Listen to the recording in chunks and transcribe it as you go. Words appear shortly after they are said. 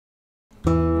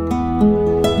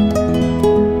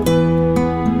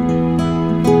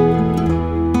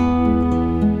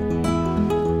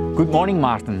morning,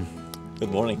 Maarten. Good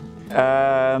morning.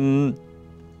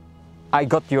 I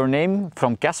got your name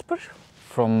from Kaspar,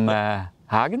 from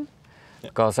Hagen,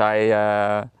 because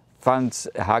I found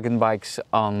Hagen bikes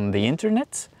on the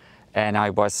internet, and I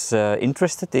was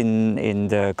interested in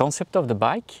the concept of the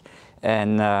bike,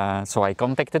 and so I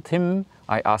contacted him.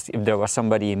 I asked if there was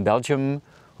somebody in Belgium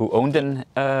who owned an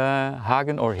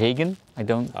Hagen or Hagen. I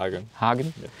don't. Hagen.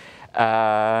 Hagen.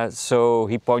 Yeah. So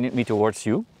he pointed me towards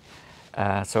you.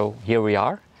 So here we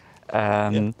are.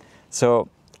 So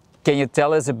can you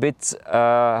tell us a bit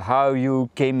how you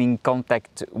came in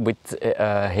contact with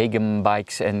Hagen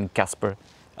bikes and Kaspar?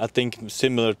 I think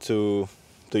similar to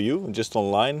you, just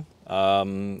online.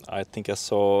 I think I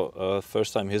saw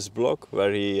first time his blog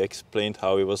where he explained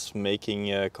how he was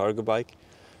making a cargo bike,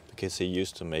 because he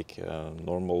used to make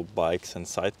normal bikes and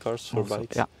sidecars for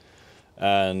bikes. Yeah.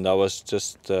 And I was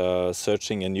just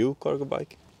searching a new cargo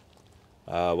bike.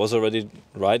 Was already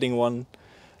riding one,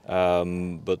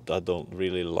 but I don't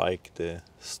really like the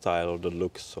style or the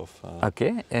looks of.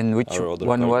 Okay, and which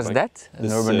one was bike. that? An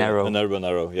Urban Arrow? An Urban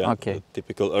Arrow, yeah. Okay. The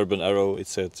typical Urban Arrow.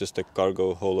 It's just a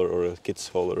cargo hauler or a kids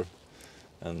hauler,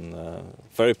 and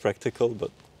very practical,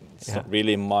 but it's not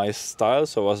really my style.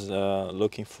 So I was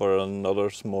looking for another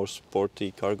more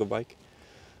sporty cargo bike,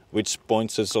 which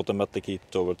points us automatically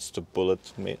towards the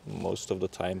bullet most of the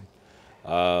time.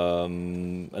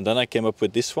 And then I came up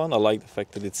with this one. I like the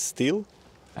fact that it's steel.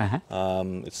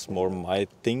 It's more my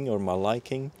thing or my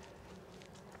liking.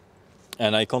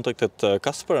 And I contacted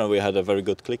Kaspar, and we had a very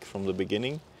good click from the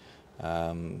beginning.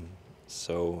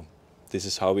 So this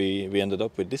is how we ended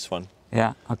up with this one.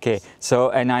 Yeah, okay. So,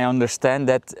 and I understand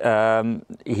that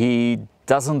he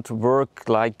doesn't work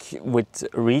like with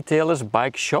retailers,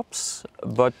 bike shops,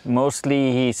 but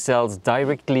mostly he sells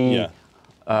directly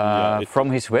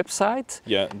from his website?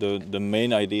 Yeah, the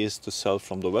main idea is to sell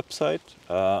from the website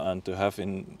and to have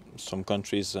in some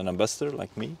countries an ambassador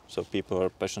like me, so people who are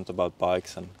passionate about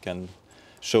bikes and can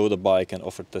show the bike and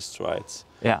offer test rides.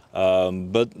 Yeah.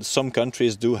 But some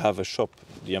countries do have a shop.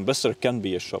 The ambassador can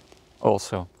be a shop.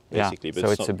 Also. Basically, yeah.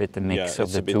 So it's a bit a mix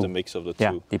of the two. It's a bit a mix of the two.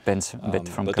 Yeah, depends a bit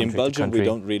from country to country. But in Belgium we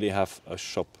don't really have a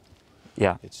shop.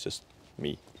 Yeah. It's just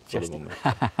me for the moment.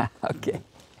 Okay.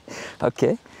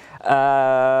 Okay.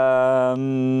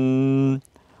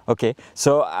 Okay,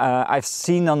 so I've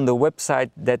seen on the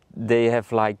website that they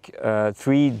have like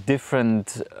 3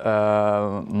 different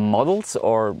models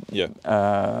or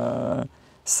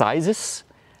sizes.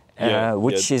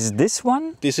 Which is this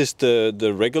one? This is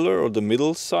the regular or the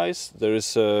middle size. There is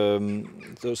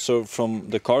so from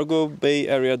the cargo bay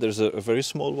area there's a very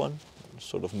small one,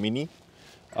 sort of mini.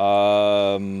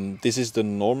 This is the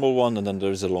normal one, and then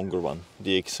there's a longer one,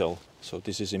 the XL. So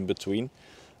this is in between.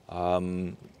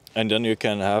 And then you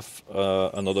can have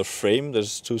another frame.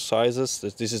 There's 2 sizes.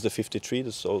 This is the 53,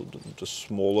 the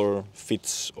smaller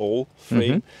fits all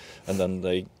frame. And then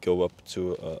they go up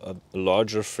to a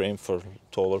larger frame for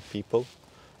taller people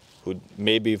who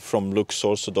maybe from looks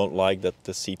also don't like that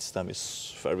the seat stem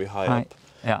is very high up.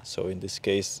 Yeah. So in this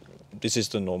case, this is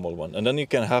the normal one. And then you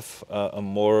can have a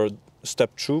more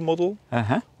step-through model,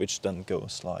 which then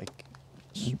goes like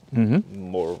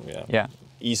more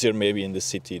easier maybe in the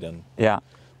city than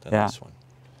this one.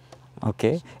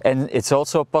 Okay, and it's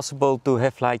also possible to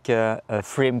have like a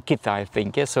frame kit, I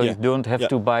think. Yeah? So you don't have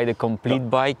to buy the complete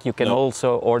bike. You can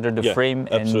also order the frame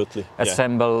and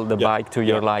assemble the bike to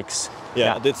your likes.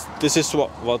 Yeah, this is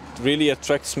what really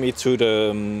attracts me to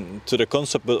the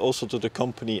concept, but also to the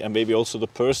company, and maybe also the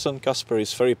person. Kaspar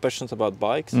is very passionate about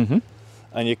bikes.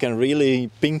 And you can really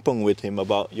ping pong with him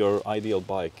about your ideal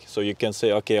bike. So you can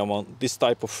say, okay, I want this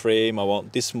type of frame, I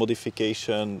want this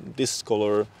modification, this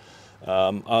color.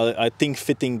 I think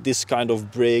fitting this kind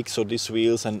of brakes or these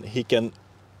wheels, and he can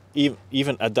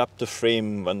even adapt the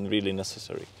frame when really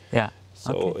necessary. Yeah.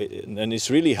 So and it's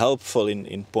really helpful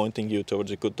in pointing you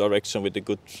towards a good direction with the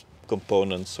good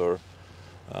components. Or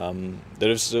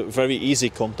there is a very easy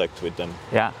contact with them.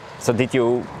 Yeah. So did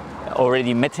you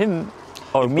already met him?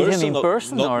 Or meet him in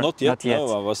person? Not yet.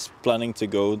 No, I was planning to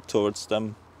go towards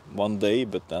them one day,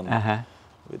 but then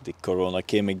with the corona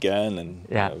came again, and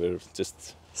we're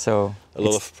just a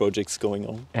lot of projects going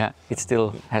on. Yeah, it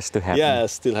still has to happen. Yeah, it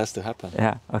still has to happen.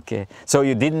 Yeah, okay. So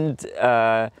you didn't,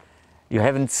 you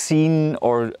haven't seen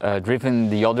or driven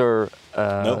the other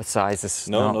sizes?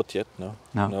 No, not yet.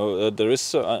 No. There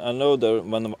is. I know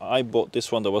when I bought this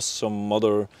one, there was some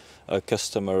other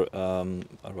customer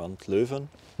around Leuven.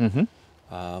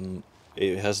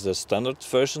 It has the standard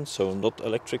version, so not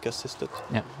electric assisted.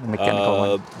 Yeah, the mechanical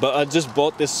one. But I just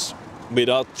bought this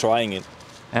without trying it.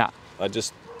 Yeah. I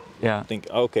just think,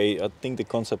 okay, I think the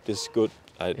concept is good.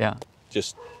 I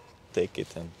just take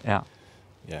it, and Yeah.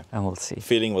 yeah, And we'll see. the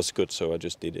feeling was good, so I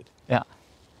just did it. Yeah.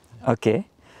 Okay.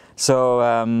 So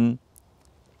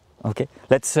okay,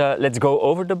 let's go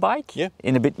over the bike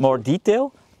in a bit more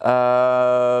detail.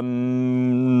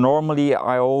 Normally,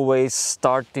 I always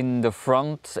start in the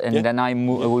front, and then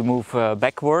we move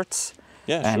backwards,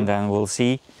 and then we'll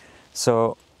see.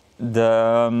 So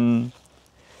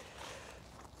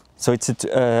so it's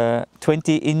a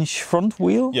 20-inch front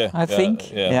wheel, I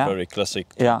think. Yeah, very classic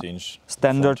 20-inch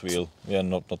standard front wheel. Yeah,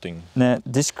 nothing.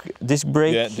 Disc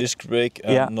brake. Yeah, disc brake.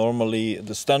 Normally,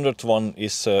 the standard one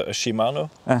is a Shimano,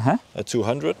 a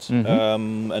 200.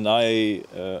 And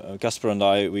Kaspar and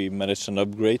I, we managed an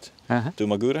upgrade to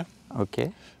Magura.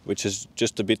 Okay. Which is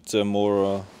just a bit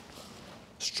more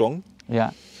strong.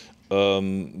 Yeah.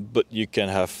 But you can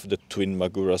have the twin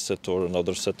Magura set or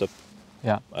another setup.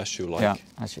 Yeah, as you like. Yeah,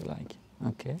 as you like.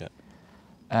 Okay. Yeah.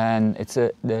 And it's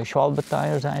the Schwalbe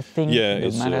tires, I think. Yeah, the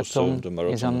it's also the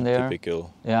Marathon is on there. Typical.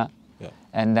 Yeah. Yeah.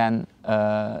 And then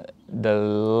the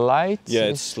lights. Yeah,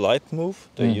 it's light move.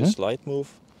 They use light move.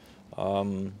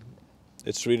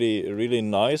 It's really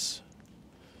nice.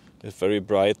 It's very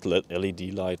bright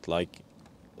LED light, like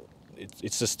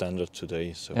it's the standard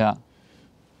today. So. Yeah.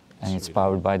 And it's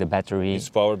powered by the battery. It's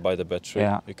powered by the battery.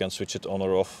 Yeah. You can switch it on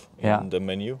or off in the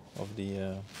menu of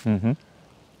the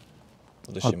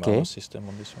Shimano system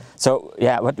on this one. So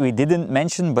yeah, what we didn't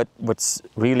mention, but what's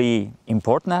really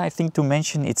important, I think, to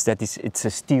mention, is that it's a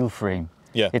steel frame.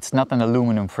 Yeah. It's not an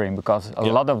aluminum frame, because a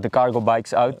lot of the cargo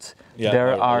bikes out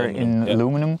there are in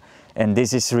aluminum, and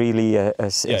this is really a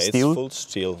steel. It's full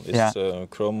steel. It's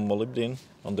chrome molybdenum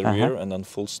on the rear and then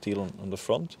full steel on the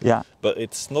front. Yeah. But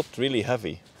it's not really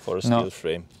heavy for a steel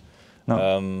frame.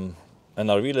 No. And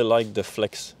I really like the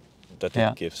flex that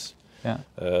it gives. Yeah.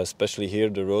 Especially here,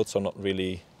 the roads are not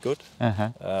really good.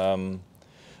 And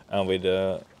with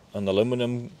an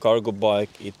aluminum cargo bike,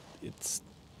 it's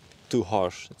too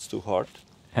harsh. It's too hard.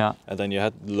 Yeah. And then you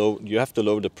have to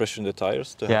lower the pressure in the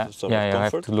tires to have some comfort. You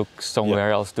have to look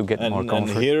somewhere else to get more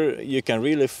comfort. And here you can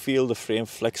really feel the frame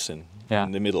flexing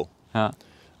in the middle. Yeah.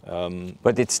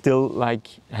 But it's still like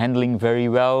handling very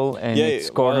well, and it's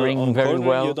cornering very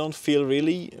well. You don't feel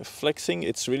really flexing.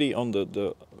 It's really on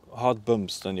the hard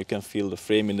bumps. Then you can feel the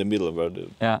frame in the middle where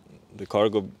the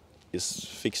cargo is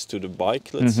fixed to the bike.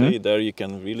 Let's say there you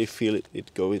can really feel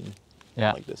it going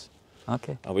like this.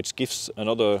 Okay. Which gives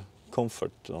another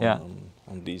comfort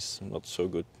on these not so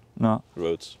good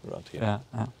roads around here.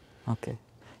 Yeah. Okay.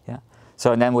 Yeah.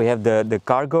 So and then we have the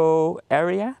cargo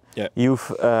area. Yeah.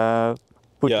 You've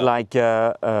put like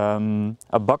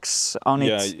a box on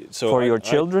it for your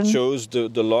children. I chose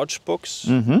the large box.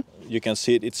 You can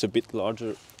see it's a bit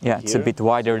larger. Yeah, it's a bit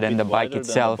wider than the bike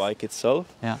itself.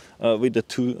 Yeah. With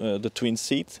the twin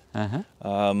seat.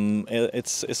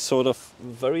 It's sort of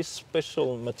very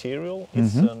special material.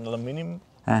 It's an aluminum.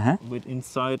 With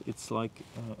inside it's like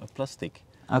a plastic.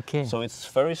 Okay. So it's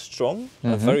very strong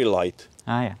and very light.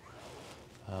 Ah, yeah.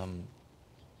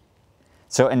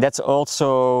 So and that's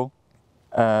also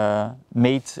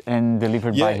made and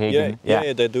delivered by Hagen.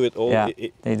 Yeah, they do it all.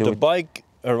 The bike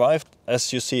arrived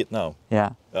as you see it now.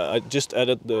 Yeah. I just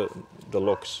added the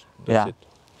locks. That's it.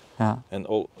 Yeah. And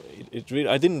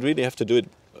I didn't really have to do it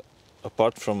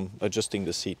apart from adjusting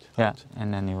the seat. Yeah. Right?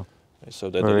 And then you. So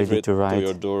they deliver it to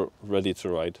your door, ready to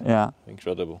ride. Yeah.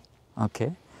 Incredible.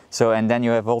 Okay. So and then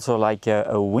you have also like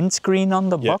a windscreen on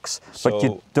the box, but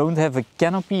you don't have a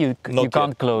canopy. You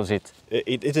can't close it.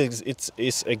 It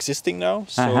is existing now.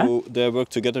 So they work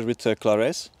together with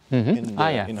Clares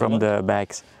in from the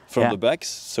bags. From the bags.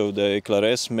 So the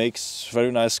Clares makes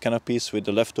very nice canopies with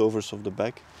the leftovers of the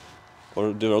bag,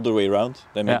 or the other way around.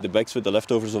 They make the bags with the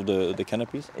leftovers of the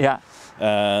canopies. Yeah.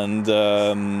 And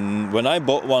when I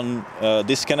bought one,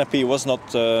 this canopy was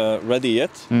not ready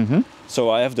yet. So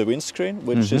I have the windscreen,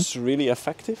 which is really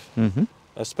effective,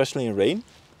 especially in rain,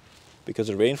 because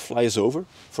the rain flies over.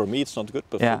 For me, it's not good,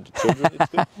 but for the children, it's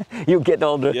good. You get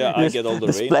all the I get all the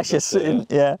rain, splashes in.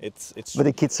 Yeah. But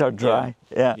the kids are dry.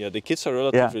 Yeah. The kids are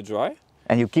relatively dry.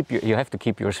 And you have to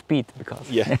keep your speed because.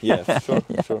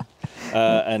 Sure.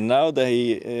 And now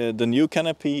the new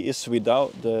canopy is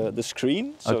without the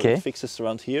screen, so it fixes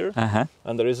around here,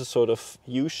 and there is a sort of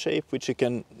U shape which you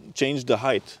can change the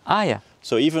height. Ah, yeah.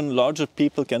 So even larger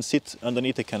people can sit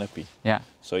underneath the canopy. Yeah.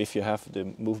 So if you have the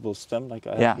movable stem like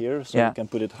I have here, so you can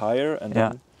put it higher, and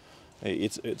then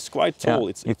it's quite tall.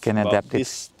 It's can about adapt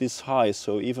this high,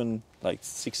 so even like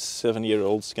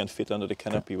 6-7-year-olds can fit under the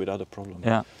canopy without a problem.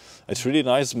 Yeah. It's really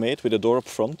nice made with a door up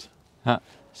front.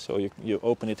 So you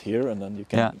open it here and then you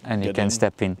can you can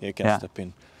step in. You can step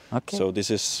in. Okay. So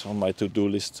this is on my to-do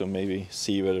list to maybe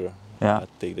see whether I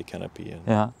take the canopy.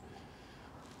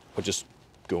 or just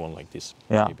go on like this.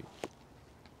 Yeah. Maybe.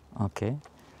 Okay.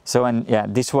 So and yeah,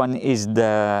 this one is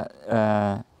the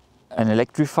an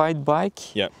electrified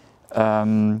bike. Yeah.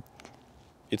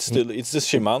 It's the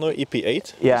Shimano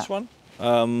EP8. Yeah. This one.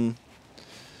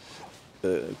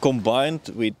 Combined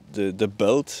with the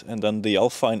belt and then the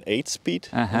Alpine 8-speed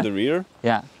in the rear,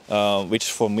 Yeah.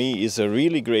 Which for me is a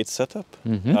really great setup.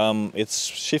 Mm-hmm. It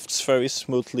shifts very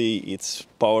smoothly, it's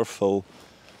powerful.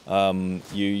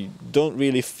 You don't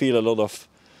really feel a lot of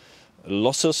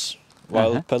losses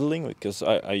while pedaling, because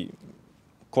I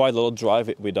quite a lot drive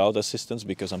it without assistance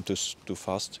because I'm too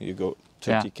fast. You go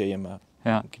 30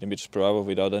 kilometers per hour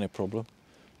without any problem.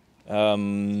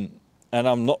 And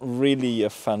I'm not really a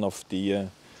fan of the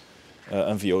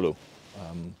Enviolo.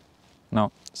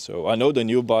 No. So I know the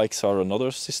new bikes are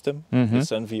another system,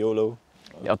 this Enviolo.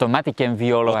 The automatic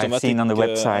Enviolo I've seen on the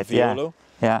website. Enviolo,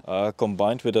 yeah.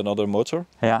 Combined with another motor.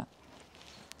 Yeah.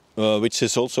 Which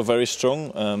is also very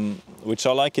strong. Which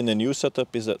I like in the new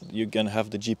setup is that you can have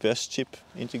the GPS chip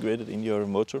integrated in your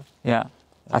motor. Yeah.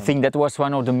 I think that was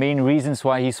one of the main reasons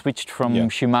why he switched from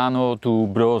Shimano to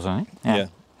Brose. Eh?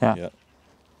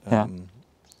 Yeah.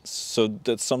 So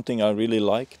that's something I really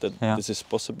like, that this is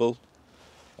possible,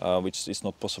 which is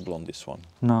not possible on this one.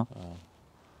 No.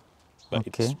 But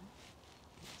okay.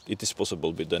 It is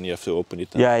possible, but then you have to open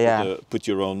it and put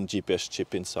your own GPS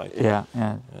chip inside. Yeah.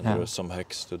 And there are some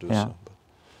hacks to do so.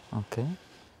 But okay.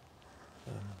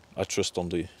 I trust on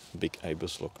the big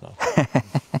IBUS lock now.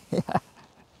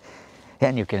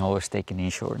 And you can always take an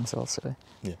insurance also.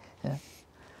 Yeah.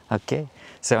 Okay.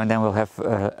 So and then we'll have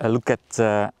a look at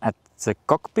the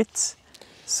cockpit.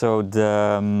 So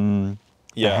the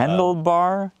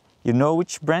handlebar. You know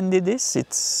which brand it is?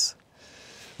 It's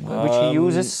which he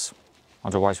uses.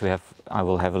 Otherwise, I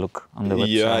will have a look on the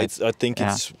website. Yeah, I think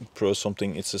it's Pro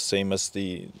something. It's the same as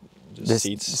the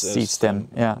seats. Seat stem.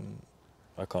 Yeah.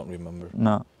 I can't remember.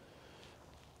 No.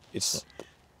 It's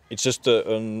just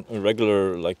a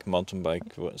regular like mountain bike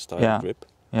style grip.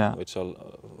 Yeah. Which I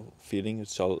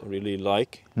really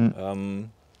like.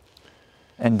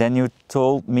 And then you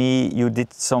told me you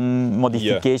did some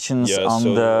modifications on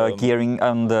the gearing,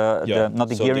 on not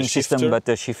the gearing system, but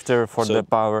the shifter for the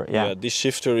power. Yeah. This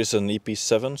shifter is an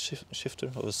EP7 shifter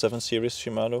of a 7 series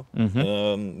Shimano.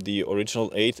 The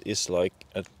original 8 is like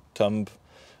a thumb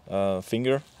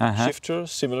finger shifter,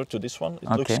 similar to this one. It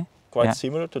looks quite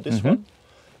similar to this one.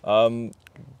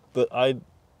 But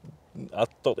I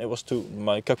thought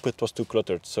my cockpit was too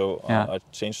cluttered, so I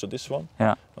changed to this one.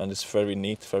 Yeah. And it's very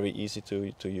neat, very easy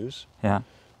to use. Yeah.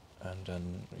 And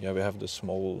then we have the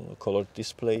small colored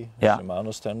display,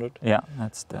 Shimano standard. Yeah,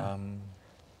 that's the.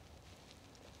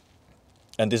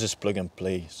 And this is plug and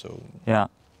play, so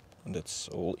that's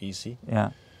all easy.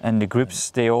 Yeah. And the grips,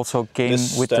 they also came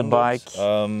with the bike.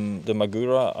 The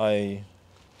Magura I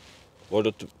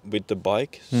ordered with the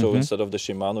bike, so instead of the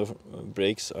Shimano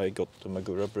brakes, I got the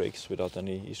Magura brakes without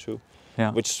any issue,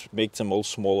 which makes them all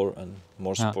smaller and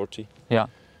more sporty. Yeah,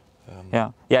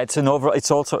 it's an overall.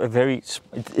 It's also a very.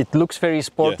 It looks very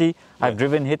sporty. I've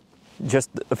driven it just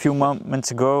a few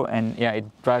moments ago, and it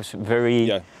drives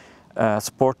very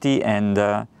sporty, and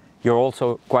you're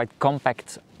also quite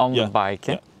compact on the bike.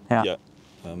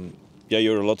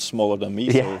 You're a lot smaller than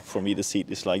me, so for me the seat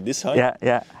is like this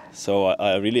high. So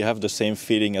I really have the same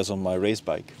feeling as on my race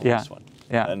bike on this one.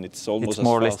 And it's almost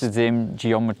more or less the same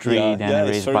geometry than a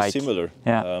race bike. It's very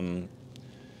similar.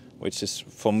 Which is,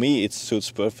 for me, it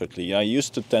suits perfectly. I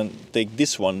used to take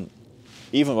this one,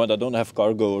 even when I don't have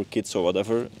cargo or kids or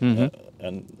whatever,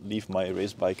 and leave my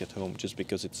race bike at home just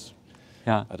because it's,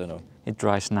 I don't know. It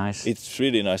drives nice. It's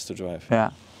really nice to drive.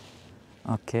 Yeah.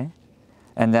 Okay.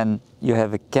 And then you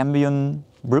have a Cambion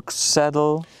Brooks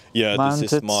saddle mounted.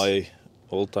 This is my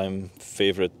all-time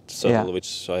favorite saddle,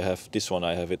 which I have. This one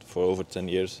I have it for over 10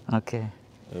 years. Okay.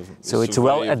 So it's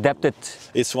well adapted.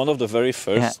 It's one of the very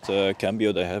first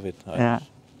Cambio that I have it.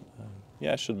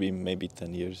 It should be maybe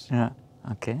 10 years. Yeah.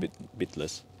 Okay. Bit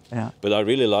less. Yeah. But I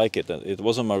really like it. It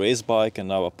was on my race bike, and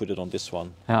now I put it on this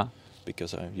one. Yeah.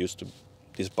 Because I used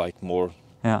this bike more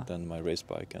than my race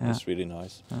bike, and it's really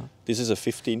nice. Yeah. This is a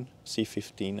 15,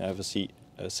 C15. I have a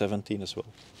C17 as well.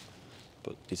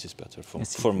 But this is better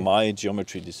for my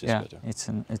geometry. This is better. It's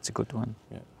a good one.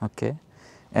 Yeah. Okay,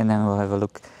 and then we'll have a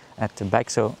look at the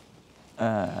back. So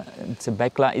it's a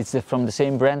backlight. It's from the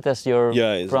same brand as your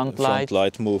front light. Front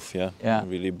light move. Yeah.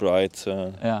 Really bright.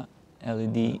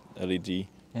 LED. LED.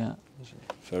 Yeah.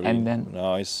 Very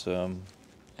nice.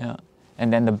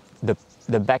 And then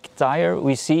the back tire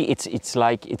we see. It's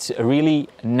a really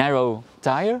narrow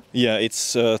tire. Yeah,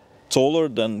 it's taller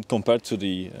than compared to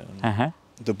the.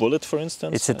 the bullet, for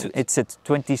instance. It's a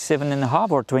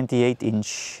 27.5 or 28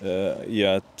 inch.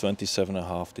 Yeah,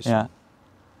 27.5 this Yeah. one.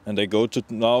 And they go to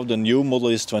now the new model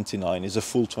is 29. It's a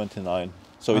full 29.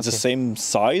 So it's the same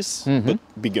size but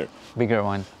bigger. Bigger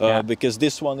one. Yeah. Because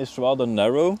this one is rather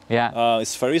narrow. Yeah.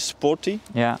 It's very sporty.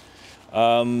 Yeah.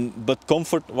 But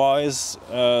comfort-wise,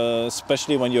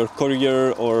 especially when you're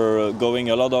courier or going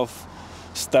a lot of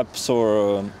steps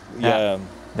or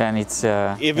Then it's.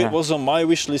 if it was on my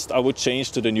wish list, I would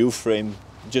change to the new frame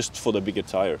just for the bigger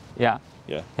tire. Yeah.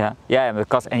 Yeah. Yeah. Yeah.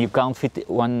 Because and you can't fit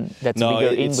one that's No,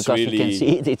 bigger in it's because you can really-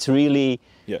 see it. It's really.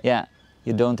 Yeah. Yeah.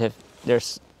 You don't have.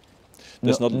 There's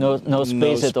There's no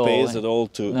space at all. space at all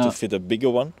to fit a bigger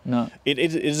one. No. It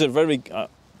is a very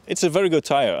it's a very good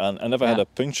tire, and I never had a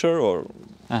puncture or.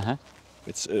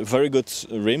 It's a very good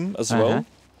rim as well.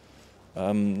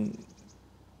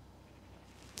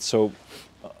 So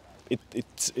it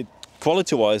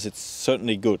quality-wise, it's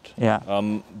certainly good. Yeah.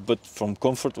 But from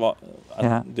comfort,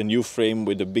 the new frame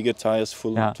with the bigger tires,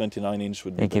 full 29 inch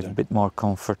would be They give better. a bit more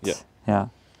comfort. Yeah. Yeah.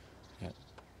 Yeah.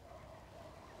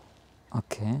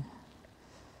 Okay.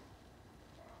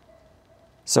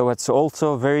 So it's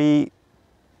also very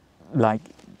like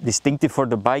distinctive for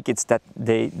the bike. It's that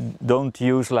they don't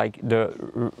use like the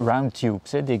round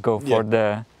tubes. They go for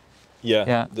the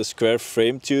the square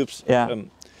frame tubes. Yeah.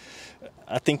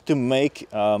 I think to make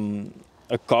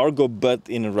a cargo bed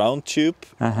in a round tube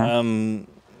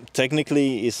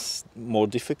technically is more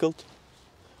difficult,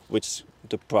 which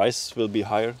the price will be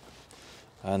higher.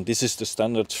 And this is the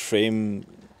standard frame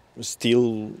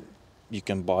steel. You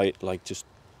can buy it like just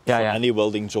for any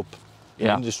welding job in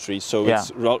industry. So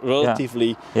it's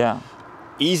relatively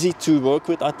easy to work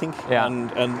with, I think,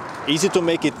 and easy to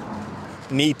make it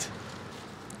neat.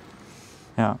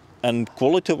 Yeah. And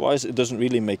quality-wise, it doesn't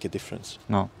really make a difference.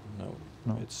 No.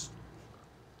 It's.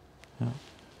 Yeah.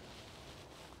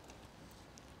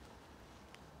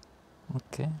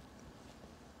 Okay.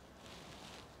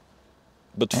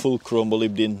 But full chrome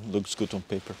molybdenum looks good on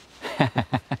paper.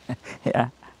 Yeah.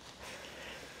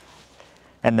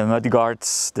 And the mud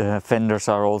guards, the fenders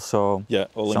are also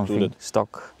all something included.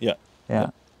 stock. Yeah.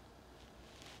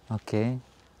 Okay.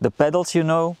 The pedals, you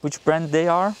know which brand they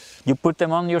are? You put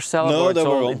them on yourself, No, or they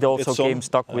were it also came on,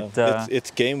 stock with.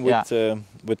 It came with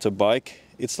the bike.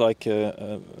 It's like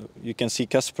you can see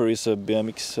Kaspar is a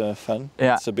BMX fan.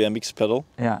 Yeah. It's a BMX pedal.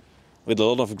 Yeah. With a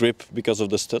lot of grip because of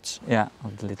the studs. Yeah,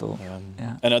 of the little.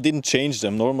 And I didn't change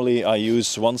them. Normally I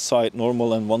use one side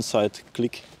normal and one side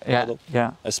click pedal,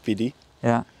 SPD.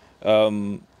 Yeah.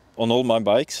 On all my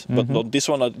bikes, but not this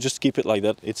one. I just keep it like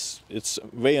that. It's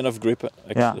way enough grip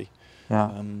actually.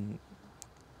 Yeah.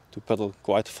 To pedal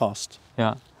quite fast.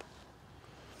 Yeah.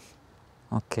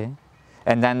 Okay.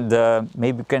 And then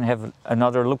maybe we can have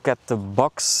another look at the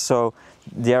box. So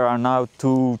there are now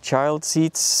 2 child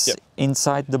seats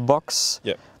inside the box.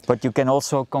 Yeah. But you can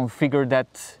also configure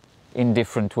that in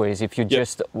different ways. If you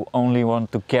just only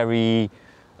want to carry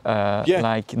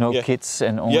like no kids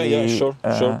and only. Yeah, sure.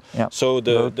 So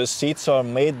the seats are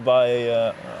made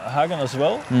by Hagen as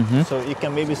well. So you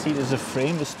can maybe see there's a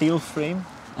frame, a steel frame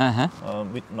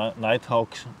with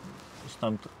Nighthawk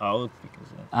stamped out.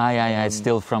 Because, it's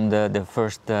still from the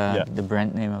first the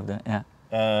brand name of the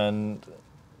And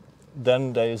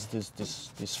then there is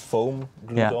this foam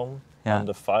glued on and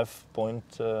the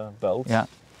 5-point belt. Yeah.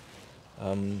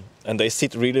 And they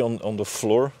sit really on the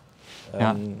floor.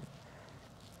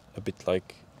 A bit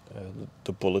like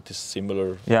the Bullet is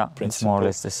similar. Yeah, principle. it's more or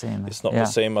less the same. It's not the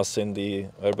same as in the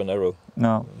Urban Arrow.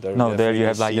 No, there you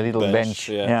have like a little bench.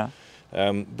 Yeah.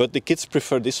 But the kids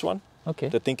prefer this one. Okay.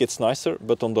 They think it's nicer,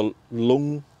 but on the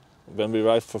long, when we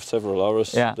ride for several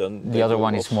hours, then the other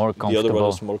one is more comfortable. The other one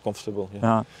is more comfortable.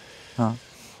 Yeah.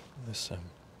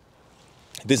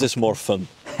 This is more fun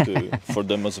for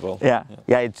them as well. Yeah,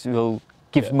 it will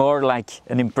give more like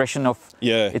an impression of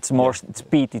it's more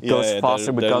speed. It goes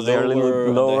faster because they're a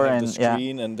little lower they have and the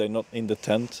screen and they're not in the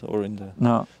tent or in the.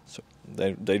 No. So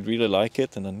they really like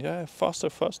it, and then faster.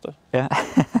 Yeah.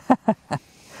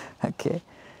 Okay.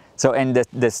 So and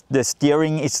the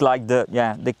steering is like the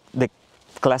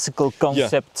classical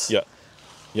concept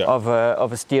of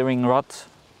a steering rod.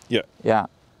 Yeah. Yeah.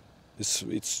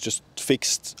 It's just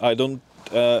fixed. I don't.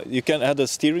 You can add a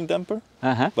steering damper,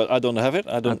 but I don't have it.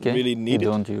 I don't really need it.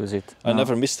 You don't use it. I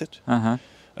never missed it.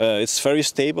 It's very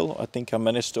stable. I think I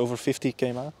managed over 50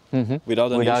 km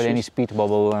without any speed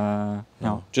bubble.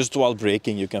 No. Just while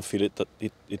braking, you can feel it that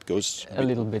it goes a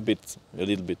little bit.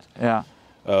 Yeah.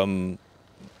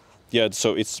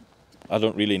 So I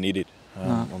don't really need it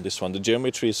on this one. The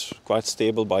geometry is quite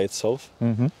stable by itself.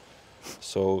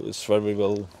 So it's very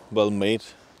well made.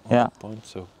 on Yeah. that point.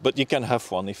 So, but you can have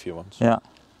one if you want. Yeah.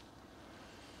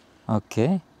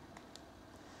 Okay.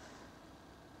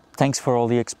 Thanks for all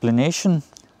the explanation.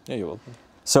 Yeah, you're welcome.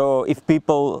 So if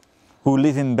people who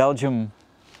live in Belgium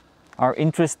are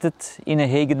interested in a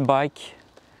Hagen bike,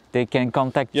 they can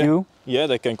contact you. Yeah,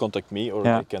 they can contact me or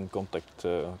Yeah. they can contact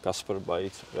Kaspar by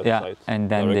its website Yeah, and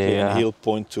then directly, they, and he'll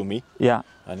point to me. Yeah.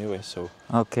 Anyway, so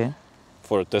Okay.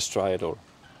 for a test ride or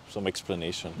some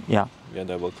explanation. Yeah. Yeah,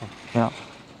 they're welcome. Yeah.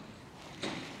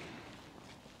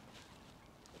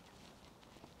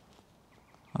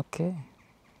 Okay.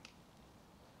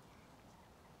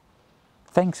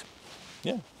 Thanks.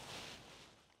 Yeah.